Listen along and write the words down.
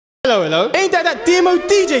Hello, hello. Ain't that DMO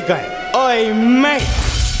DJ guy? Oi, mate.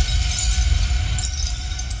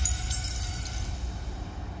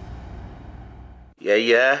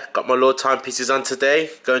 Yeah, got my Lord timepieces on today.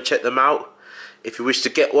 Go and check them out. If you wish to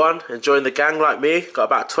get one and join the gang like me, got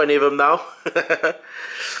about 20 of them now.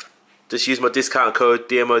 Just use my discount code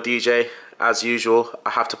DMODJ. As usual,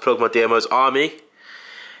 I have to plug my DMO's army.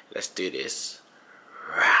 Let's do this.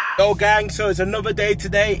 Yo gang, so it's another day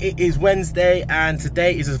today. It is Wednesday and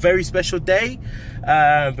today is a very special day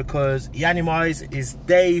because Yianni is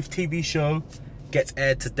Dave TV show gets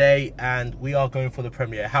aired today and we are going for the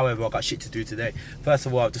premiere. However, I've got shit to do today. First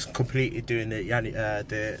of all, I've just completed doing the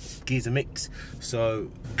the geezer mix,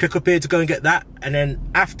 so click up here to go and get that, and then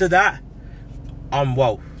after that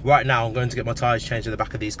right now I'm going to get my tyres changed in the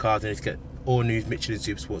back of these cars. I need to get all new Michelin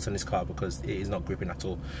Super Sports on this car because it is not gripping at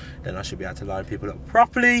all. Then I should be able to line people up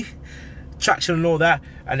properly, traction and all that.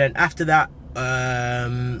 And then after that I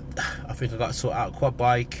think I got to sort out a quad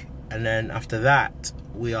bike, and then after that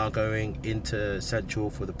we are going into Central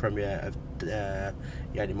for the premiere of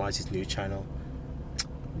Yianni's new channel.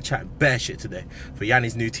 I'm chatting bare shit today for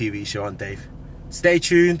Yianni's new TV show on Dave. Stay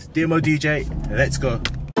tuned, DMO DJ, let's go.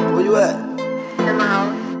 Where you at? In my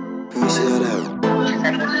house. Let me see that arrow.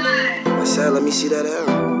 I said, let me see that arrow.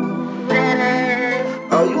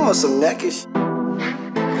 Oh, you want some neckish?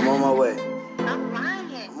 I'm on my way. I'm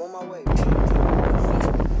lying. I'm on my way.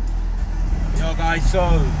 Yo guys, so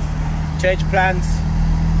change plans.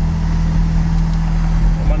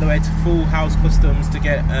 I'm on the way to Full House Customs to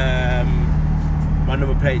get my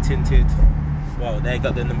number plate tinted. Well, they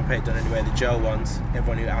got the number plate done anyway, the gel ones.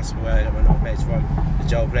 Everyone who asked me where I got my number plates from, the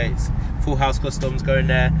gel plates. Full House Customs, going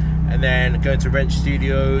there, and then going to Wrench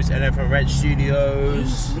Studios, and then from Wrench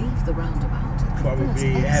Studios leave the roundabout,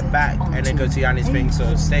 probably head back and then go to Yianni's thing.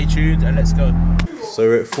 So stay tuned and let's go. So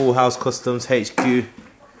we're at Full House Customs HQ.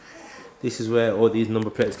 This is where all these number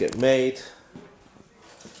plates get made.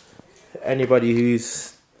 Anybody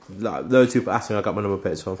who's like, loads of people ask me where I got my number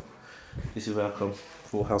plates from. This is where I come.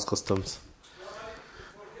 Full House Customs.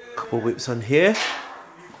 Couple whips on here.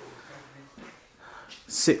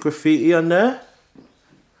 Sick graffiti on there.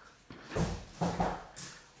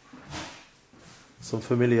 Some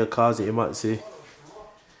familiar cars that you might see.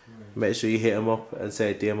 Make sure you hit them up and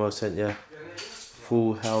say DMO sent you.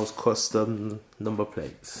 Full House Custom number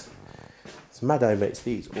plates. It's mad how he makes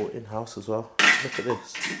these all in-house as well. Look at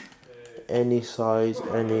this. Any size,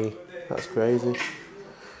 any. That's crazy.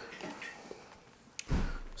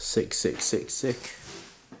 Sick, sick, sick, sick.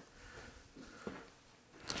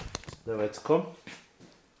 Nowhere to come.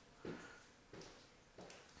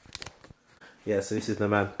 Yeah, so this is the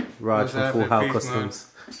man, Raj from Full House Customs.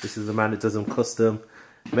 This is the man that does them custom,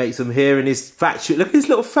 makes them here in his factory. Look at his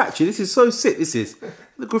little factory. This is so sick. This is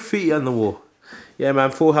the graffiti on the wall. Yeah,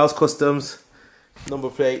 man. Full House Customs, number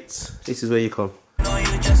plates. This is where you come.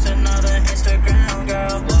 Just another Instagram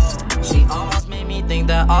girl. She almost made me think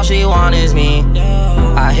that all she want is me.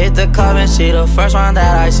 I hit the club and she the first one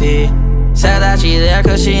that I see. Said that she there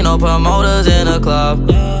cause she no promoters in the club.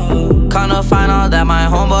 Come to find out that my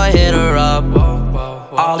homeboy hit her up.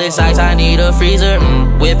 All this ice, I need a freezer.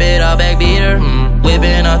 Whip it up, back beater.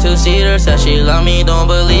 Whipping a two-seater. Said she love me, don't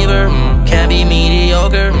believe her. Can't be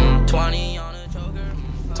mediocre. 20 on a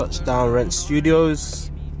choker. Touchdown Rent Studios.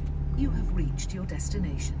 You have reached your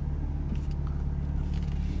destination.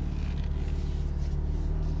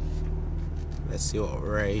 Let's see what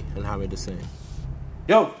Ray and Hamid are saying.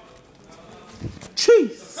 Yo!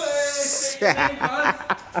 Cheese!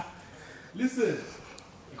 Listen,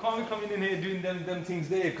 you can't be coming in here doing them things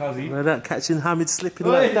there, cuzzy. No, that catching Hamid slipping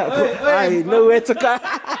like that. I ain't nowhere to go.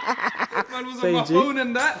 Man was on my phone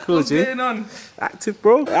and that. Cool, what's going on? Active,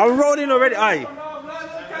 bro. I'm rolling already. Aye.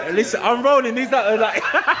 Listen, I'm rolling. These are like.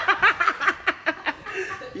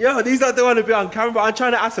 Yo, these are the one to be on camera. I'm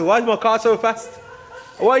trying to ask her, why is my car so fast?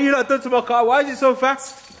 What are you not done to my car? Why is it so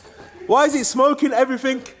fast? Why is it smoking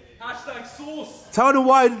everything? Hashtag sauce. Tell them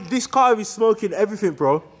why this car is smoking everything,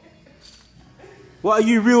 bro. What are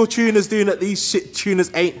you real tuners doing that these shit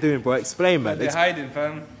tuners ain't doing, bro? Explain, man. They're hiding,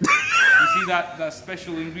 fam. You see that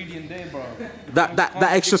special ingredient there, bro? That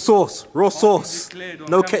extra sauce, raw sauce,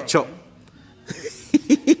 no ketchup.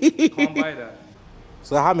 Can't buy that.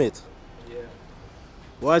 So Hamid, Yeah.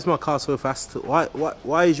 why is my car so fast?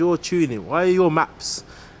 Why is your tuning? Why are your maps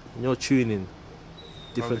and your tuning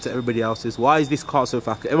different to everybody else's? Why is this car so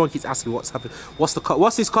fast? Everyone keeps asking what's happened.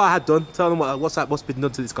 What's this car had done? Tell them what's been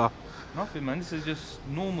done to this car. Nothing, man. This is just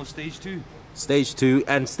normal stage 2. Stage 2,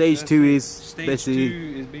 and stage 2 is stage 2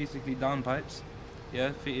 is basically downpipes,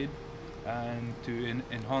 yeah, fitted, and to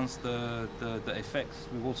enhance the effects,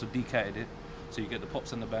 we've also decatted it. So you get the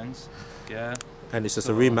pops and the bangs, yeah. And it's just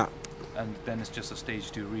a remap. And then it's just a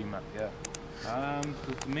stage 2 remap, yeah.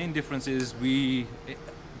 The main difference is we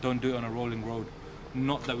don't do it on a rolling road.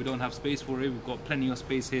 Not that we don't have space for it, we've got plenty of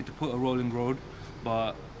space here to put a rolling road,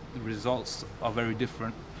 but the results are very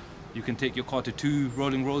different. You can take your car to 2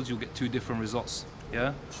 rolling roads, you'll get 2 different results,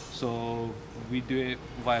 yeah. So we do it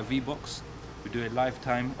via V-Box, we do it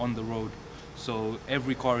lifetime on the road. So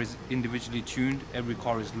every car is individually tuned, every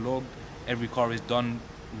car is logged, every car is done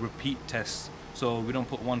repeat tests. So we don't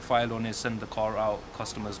put one file on it, send the car out,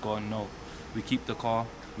 customers go on, no. We keep the car,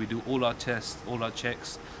 we do all our tests, all our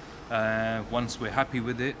checks. Once we're happy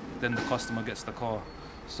with it, then the customer gets the car.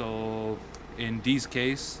 So in Dee's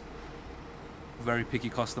case, very picky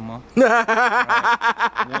customer.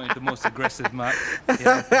 Right? Wanted the most aggressive map,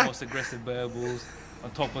 yeah, the most aggressive variables. On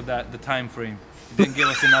top of that, the time frame. He didn't give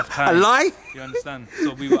us enough time. A lie? You understand?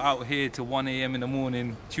 So we were out here till 1 AM in the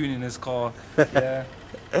morning tuning his car. Yeah.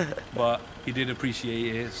 But he did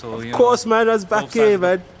appreciate it. So of course, man, I was back here,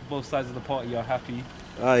 man. Both sides of the party are happy.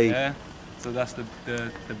 Aye. Yeah. So that's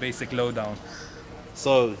the basic lowdown.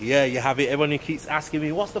 So yeah, you have it. Everyone who keeps asking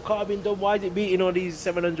me, what's the car been done? Why is it beating all these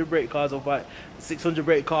 700 brake cars or 600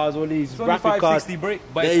 brake cars, all these rapid cars? 560 brake,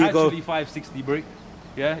 but there it's you actually go. 560 brake.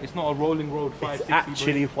 Yeah, it's not a rolling road 560 It's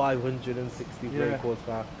actually brake. 560 brake Yeah.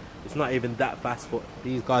 horsepower. It's not even that fast, but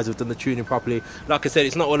these guys have done the tuning properly. Like I said,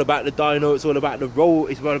 it's not all about the dyno, it's all about the roll,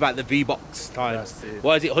 it's all about the V-Box times. That's it.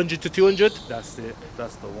 What is it, 100 to 200? That's it,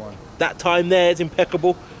 that's the one. That time there is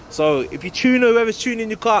impeccable. So if you tune whoever's tuning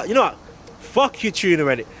your car, you know what? Fuck your tuner,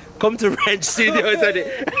 Reddit. Come to Wrench Studios,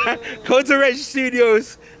 Reddit. Come to Wrench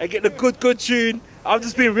Studios and get the good tune. I'm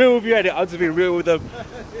just being real with you, Reddit. I'm just being real with them.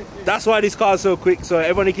 That's why this car's so quick. So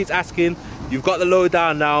everyone who keeps asking, you've got the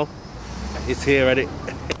lowdown now. It's here, Reddit.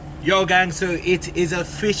 Yo, gang, so it is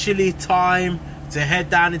officially time to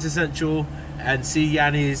head down into Central and see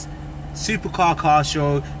Yianni's Supercar car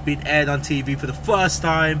show being aired on TV for the first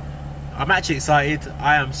time. I'm actually excited.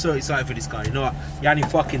 I am so excited for this guy. You know what? Yianni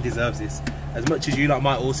fucking deserves this. As much as you like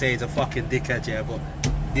might all say he's a fucking dickhead, yeah, but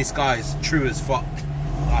this guy is true as fuck.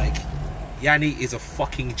 Like, Yianni is a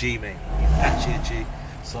fucking G, mate. He's actually a G.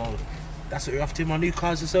 So that's what we're off to. My new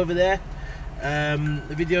car's just over there.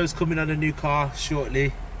 The video's coming on a new car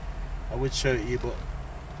shortly. I would show it you, but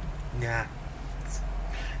nah.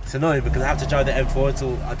 It's annoying because I have to drive the M4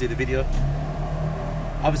 until I do the video.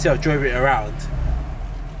 Obviously I've drove it around.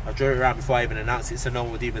 I drove it around before I even announced it, so no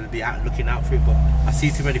one would even be out looking out for it, but I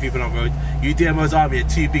see too many people on the road. You DMO's army are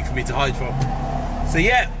too big for me to hide from. So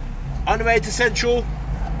yeah, on the way to Central.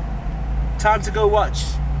 Time to go watch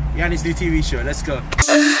Yianni's new TV show. Let's go.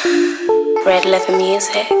 Red Leather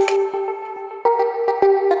Music.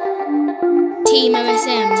 Team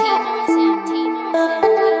MSM.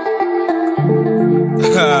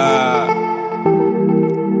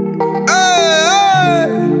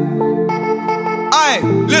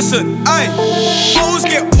 Listen, bottles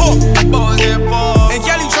get popped. And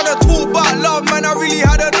Yianni tryna talk about love, man. I really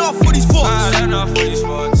had enough for these thoughts.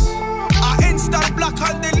 I instant black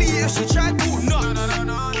and delete if she tried to nuts.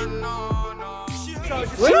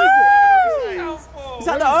 Is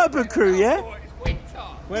that the Urban Crew, yeah?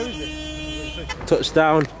 Where is it?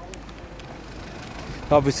 Touchdown.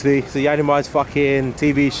 Obviously, it's the Yianni fucking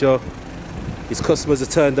TV show. His customers are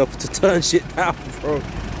turned up to turn shit down, bro.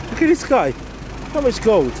 Look at this guy. How much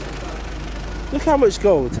gold? Look how much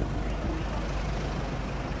gold.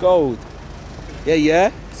 Gold.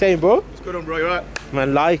 Yeah. Same, bro. What's going on, bro? You right?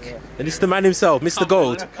 Man, like. Yeah. And this is the man himself, Mr.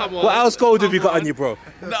 Gold. Come on. What else gold have you got on you, bro?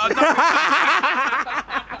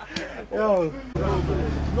 No.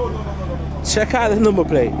 Check out the number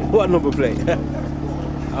plate. What number plate?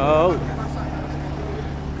 Oh.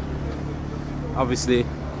 Obviously,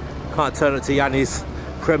 can't turn up to Yianni's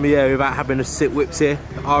premiere without having to sit whips here.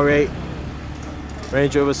 R8.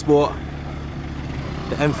 Range Rover Sport.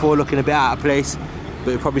 The M4 looking a bit out of place,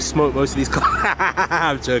 but it probably smoked most of these cars.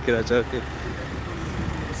 I'm joking.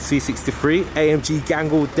 C63 AMG gang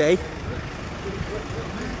all day.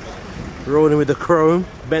 Rolling with the chrome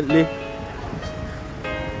Bentley.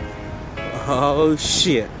 Oh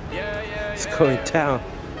shit! It's going down.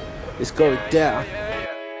 It's going down.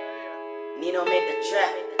 Nino made the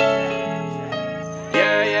trap.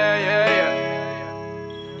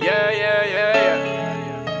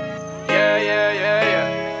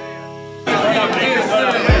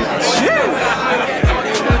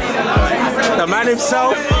 The man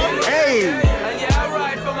himself. Hey. And yeah, I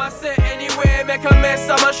ride for my set anyway. Make a mess,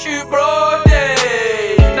 I'ma shoot broad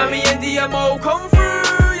day. Now me and DMO come through.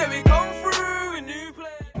 Yeah, we come through. A new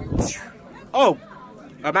play. Oh,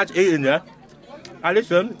 imagine eating, yeah. And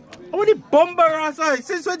listen, I want it bomber outside.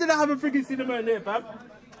 Since when did I have a freaking cinema in here, fam?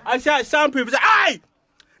 I shout soundproof. I say, "Aye!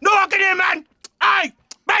 No one can hear, man! Aye!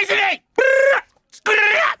 Basically!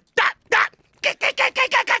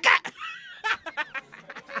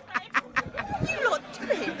 You lot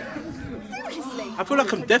doing? Seriously? I feel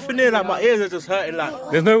like I'm deaf in here, like my ears are just hurting. Like,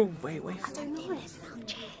 There's no. Wait. I don't know.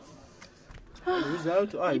 who's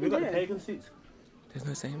out? Aye, we got the pagan seats. There's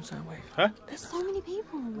no same sound wave. Huh? There's so many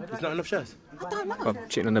people. There's not enough chairs. I don't know. Oh,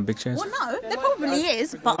 cheating on the big chairs. Well, no, there probably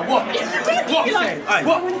is, but... What? What? Is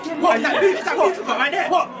that Supercar right there?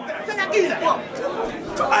 What? Is that geezer? What?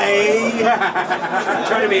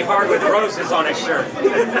 Trying to be hard with roses on his shirt.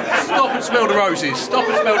 Stop and smell the roses. Stop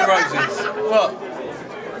and smell the roses. What?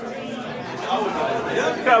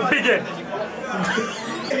 Come begin.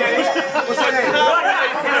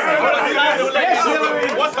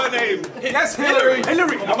 What's her name? Yes, Hillary.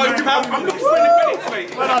 Hillary. I'm looking for independence,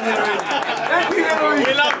 mate. Well done, Hillary. Thank you, Hillary.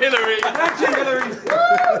 We love Hillary. Thank you,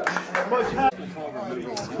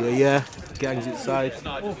 Hillary. Yeah. Gang's inside.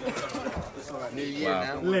 New year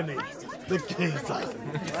now. Lenny, the geezer.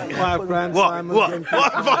 5 grand. What? What? It's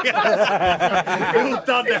all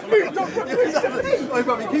done now.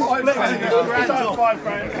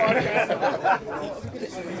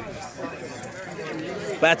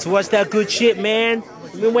 About to watch that good shit, man.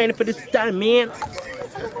 We've been waiting for this time, man. We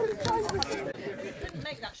couldn't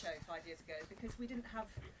make that show 5 years ago because we didn't have,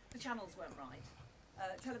 the channels weren't right.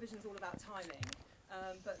 Television's all about timing.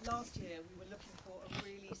 But last year we were looking for a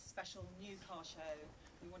really special new car show.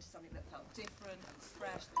 We wanted something that felt different and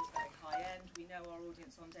fresh, that was very high end. We know our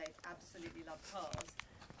audience on Dave absolutely love cars.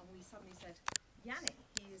 And we suddenly said, Yianni,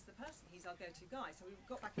 he is the person, he's our go-to guy. So we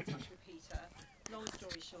got back in touch with Peter. Long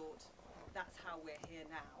story short, that's how we're here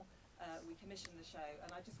now. We commissioned the show,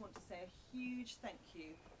 and I just want to say a huge thank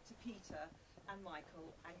you to Peter and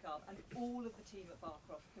Michael and Gav and all of the team at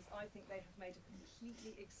Barcroft, because I think they have made a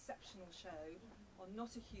completely exceptional show on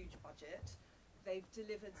not a huge budget. They've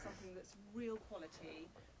delivered something that's real quality.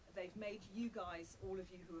 They've made you guys, all of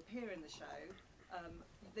you who appear in the show,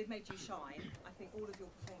 they've made you shine. I think all of your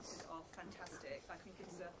performances are fantastic. I think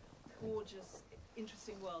it's a gorgeous,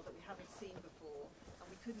 interesting world that we haven't seen before, and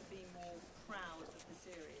we couldn't be more proud of the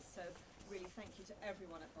series. So really thank you to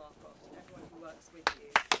everyone at Barcroft and everyone who works with you.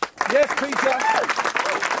 Yes, Peter.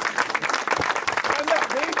 And that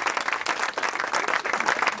big.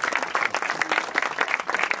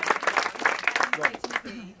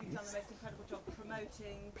 You've done the most incredible job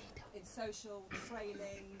promoting, in social,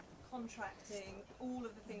 trailing, contracting, all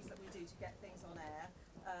of the things that we do to get things on air.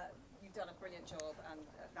 You've done a brilliant job, and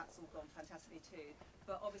that's all gone fantastically too.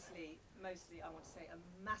 But obviously, mostly, I want to say a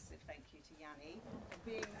massive thank you to Yianni for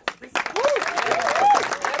being this.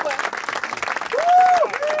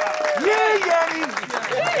 Yeah, Yianni!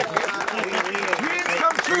 Dreams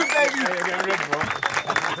come true, baby!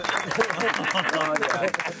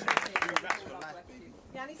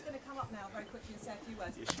 Yianni's going to come up now very quickly and say a few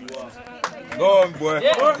words. Yes, you are. Go on, boy.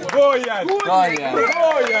 Yeah. Go on, Yianni. Go on, Yianni.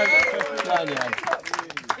 Go on, Yianni.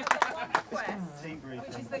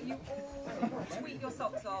 Which is that you all tweet your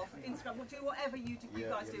socks off, Instagram, we'll do whatever you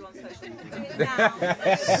guys do on social media. Do it now.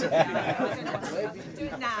 Do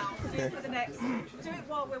it now. Do it for the next. Do it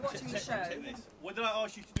while we're watching the show. What did I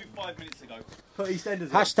ask you to do 5 minutes ago? Put EastEnders.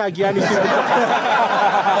 Hashtag Yianni Supercar.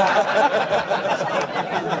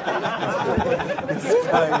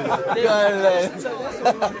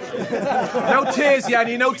 No tears,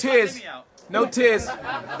 Yianni, no tears. No tears.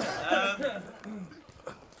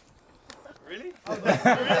 Really? Really?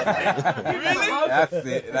 That's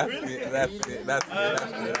it.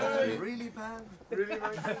 Really, man? Really,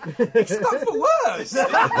 man? Stop for words.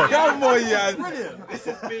 Come on, Jan. This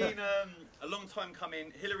has been a long time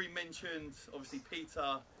coming. Hillary mentioned, obviously,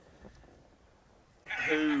 Peter,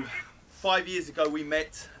 who 5 years ago we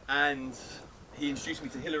met, and he introduced me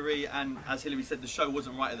to Hillary, and as Hillary said, the show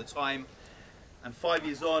wasn't right at the time. And 5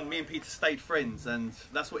 years on, me and Peter stayed friends, and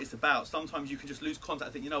that's what it's about. Sometimes you can just lose contact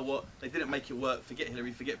and think, you know what, they didn't make it work, forget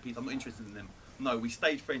Hillary, forget Peter, I'm not interested in them. No, we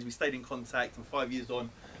stayed friends, we stayed in contact, and 5 years on,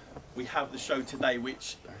 we have the show today,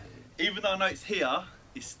 which, even though I know it's here,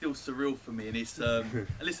 it's still surreal for me. And it's,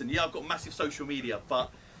 listen, yeah, I've got massive social media, but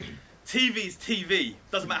TV is TV.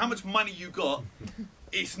 Doesn't matter how much money you got,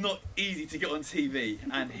 it's not easy to get on TV.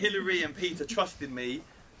 And Hillary and Peter trusted me,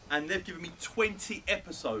 and they've given me 20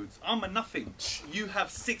 episodes. I'm a nothing. You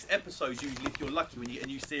have 6 episodes usually if you're lucky when you get a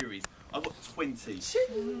new series. I've got 20.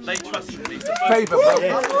 They trusted me. Favour, bro.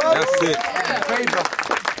 That's it. Favour.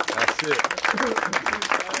 That's it.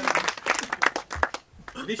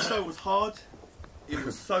 This show was hard. It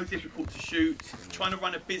was so difficult to shoot. Trying to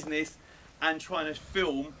run a business and trying to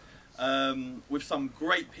film with some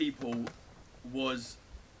great people was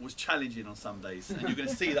challenging on some days, and you're going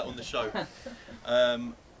to see that on the show.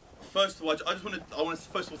 First of all, I want to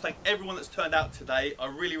first of all thank everyone that's turned out today. I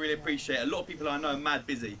really appreciate it. A lot of people I know are mad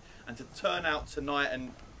busy, and to turn out tonight,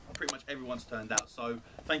 and pretty much everyone's turned out. So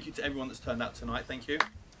thank you to everyone that's turned out tonight. Thank you.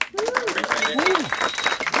 Appreciate it.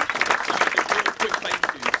 Quick thank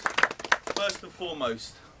yous. First and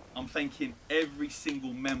foremost, I'm thanking every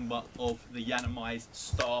single member of the Yianni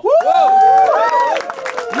staff. Woo!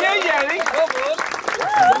 Yeah, Yanni.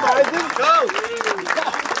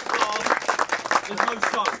 There's no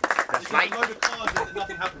show. There's a load of cards and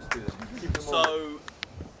nothing happens to them. So,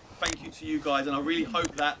 thank you to you guys, and I really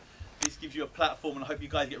hope that this gives you a platform, and I hope you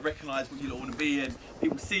guys get recognised what you lot want to be, and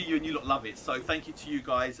people see you and you lot love it. So, thank you to you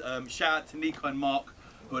guys. Shout out to Nico and Mark,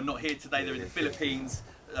 who are not here today. They're in the Philippines.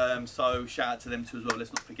 So, shout out to them too as well.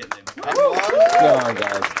 Let's not forget them. Come on,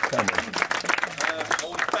 guys. Come on. I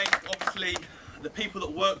want to thank, obviously, the people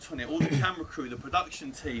that worked on it, all the camera crew, the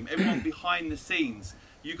production team, everyone behind the scenes.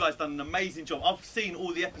 You guys done an amazing job. I've seen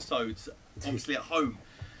all the episodes, obviously at home.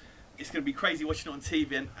 It's going to be crazy watching it on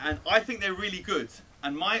TV, and I think they're really good.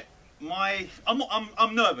 And I'm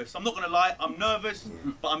nervous. I'm not going to lie. I'm nervous,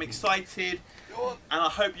 but I'm excited, and I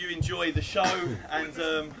hope you enjoy the show. And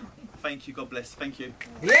thank you. God bless. Thank you.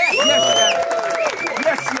 Yes, yes,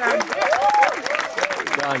 Yes,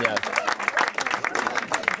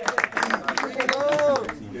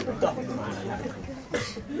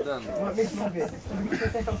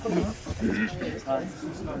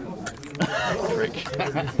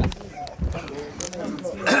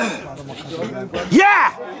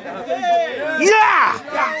 Yeah! Yeah!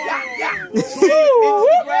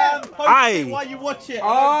 Aye. While you watch it.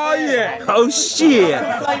 Oh yeah. Oh shit!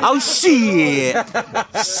 Oh shit!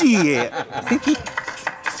 Shit!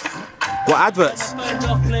 What adverts? In the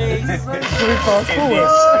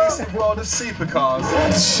exclusive world of supercars,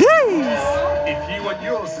 Jeez! if you want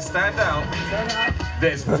yours to stand out,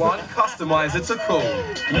 there's one customizer to call.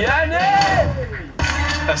 Yianni!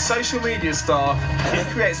 A social media star, he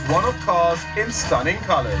creates one-off cars in stunning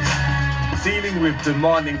colours. Dealing with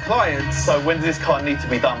demanding clients. So when does this car need to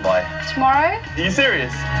be done by? Tomorrow? Are you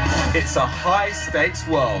serious? It's a high-stakes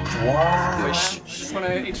world. Wow. Just want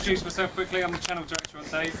to introduce myself quickly. I'm the channel director on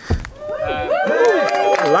Dave.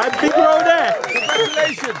 Like big roll there.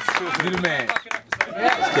 Congratulations. You're the man.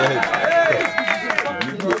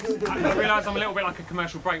 I realise I'm a little bit like a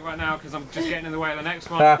commercial break right now because I'm just getting in the way of the next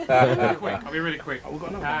one. I'll be really quick. I'm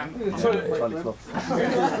going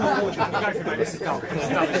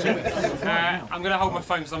to hold my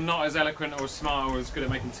phone because I'm not as eloquent or as smart or as good at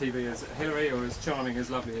making TV as Hillary or as charming, as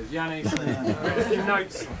lovely as Yianni. So a few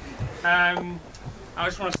notes. I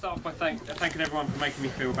just want to start off by thanking everyone for making me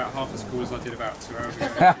feel about half as cool as I did about 2 hours ago.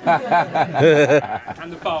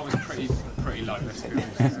 And the bar was pretty low, let's be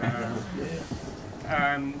honest.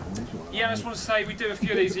 Yeah, I just want to say we do a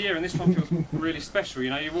few of these a year, and this one feels really special. You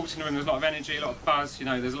know, you walked in the room, there's a lot of energy, a lot of buzz. You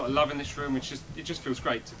know, there's a lot of love in this room, which it just feels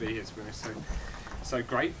great to be here. To be honest, so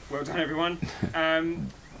great. Well done, everyone.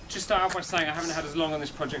 Just start out by saying I haven't had as long on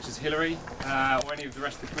this project as Hillary or any of the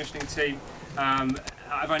rest of the commissioning team.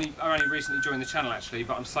 I've only recently joined the channel actually,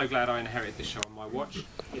 but I'm so glad I inherited this show on my watch.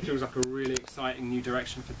 It feels like a really exciting new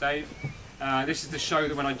direction for Dave. This is the show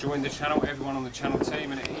that when I joined the channel, everyone on the channel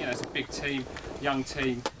team, and it's a big team, young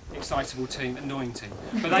team, excitable team, annoying team.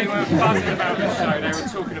 But they were buzzing about this show. They were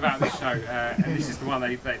talking about this show, and this is the one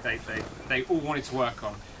they all wanted to work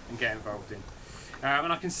on and get involved in.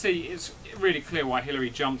 And I can see it's really clear why Hillary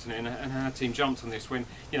jumped on it and her team jumped on this when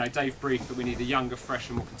Dave briefed that we need a younger,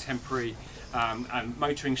 fresher, more contemporary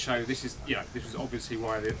motoring show. This was obviously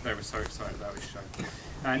why they were so excited about this show.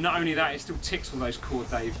 Not only that, it still ticks all those core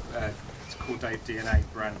Dave DNA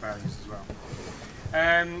brand values as well.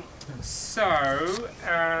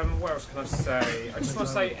 What else can I say? I just want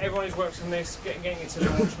to say everyone who's worked on this, getting it to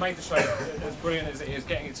launch, made the show as brilliant as it is,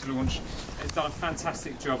 getting it to launch, has done a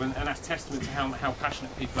fantastic job, and that's testament to how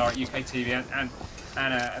passionate people are at UK TV and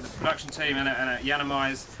the production team and at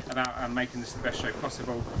Yianni about making this the best show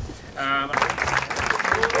possible.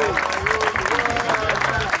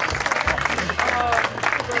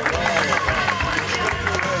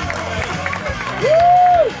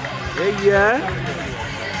 Yeah.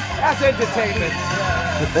 That's entertainment.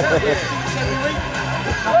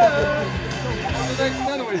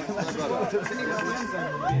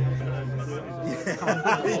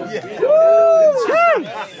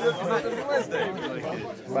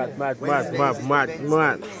 Mad.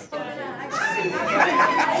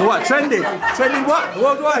 So what? Trending what?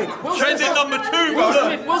 Worldwide? Trending number 2, bro.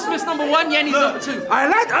 Will Smith's number 1, Yianni's number 2. I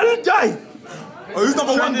like Dave. Oh, who's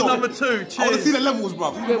number 1 Trending though? number 2, Cheers. I want to see the levels,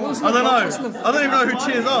 bro. I don't know. I don't even know who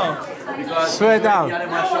Cheers are. Swear down.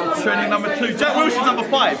 Trending number 2. Jack Wilson's number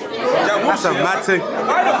 5. That's a mad thing.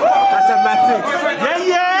 That's a mad thing.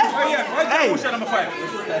 Yeah, yeah. Hey. Jack number 5.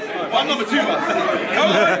 Well, I'm number 2, man.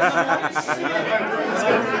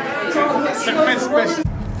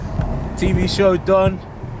 TV show done.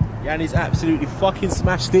 Yianni's absolutely fucking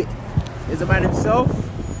smashed it. Here's the man himself.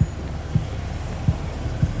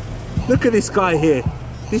 Look at this guy here.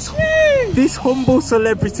 This humble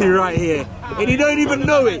celebrity right here. And you don't even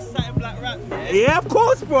know it. Yeah, of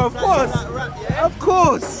course, bro, of course. Of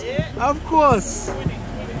course. Of course.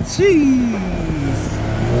 Jeez.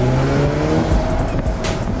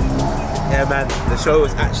 Yeah, man, the show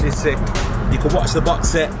was actually sick. You can watch the box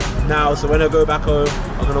set now, so when I go back home,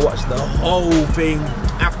 I'm gonna watch the whole thing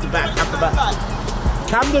after back.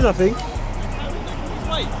 Camden, I think.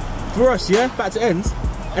 For us, yeah, back to ends.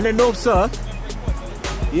 And then North South.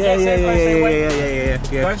 Yeah.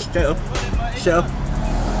 Straight up.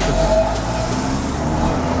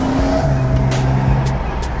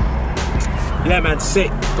 Yeah, man,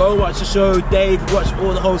 sick. Go watch the show, Dave. Watch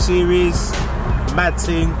all the whole series. Mad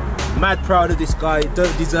thing. Mad proud of this guy.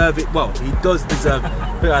 Don't deserve it. Well, he does deserve it.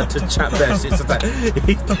 We had to chat best. It's like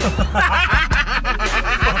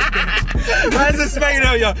man's a smack,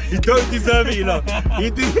 yo. He don't deserve it, you know. He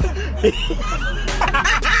did.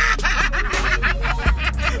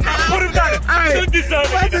 Put him down. He don't deserve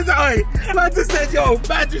it. Man just said, yo,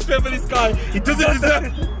 mad respect for this guy. He doesn't deserve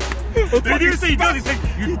it. Did you say he does? He said,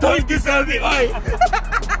 you don't deserve it, oi.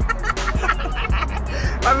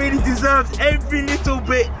 I mean, he deserves every little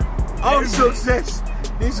bit of success.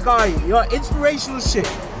 This guy, you're inspirational shit.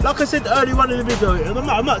 Like I said earlier on in the video,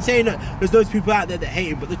 I'm not saying that there's those people out there that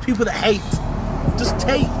hate him, but there's people that hate. Just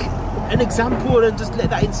take an example and just let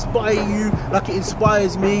that inspire you like it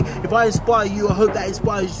inspires me. If I inspire you, I hope that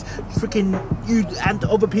inspires freaking you and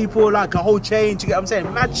other people, like a whole change. You get what I'm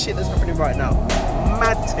saying? Mad shit that's happening right now.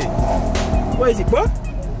 Mad thing. What is it, bro?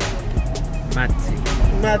 Mad thing.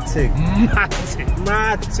 Mad thing. Mad thing.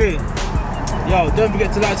 Mad thing. Yo, don't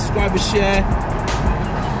forget to like, subscribe and share.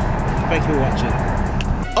 Thank you for watching.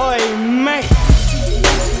 Oi, mate.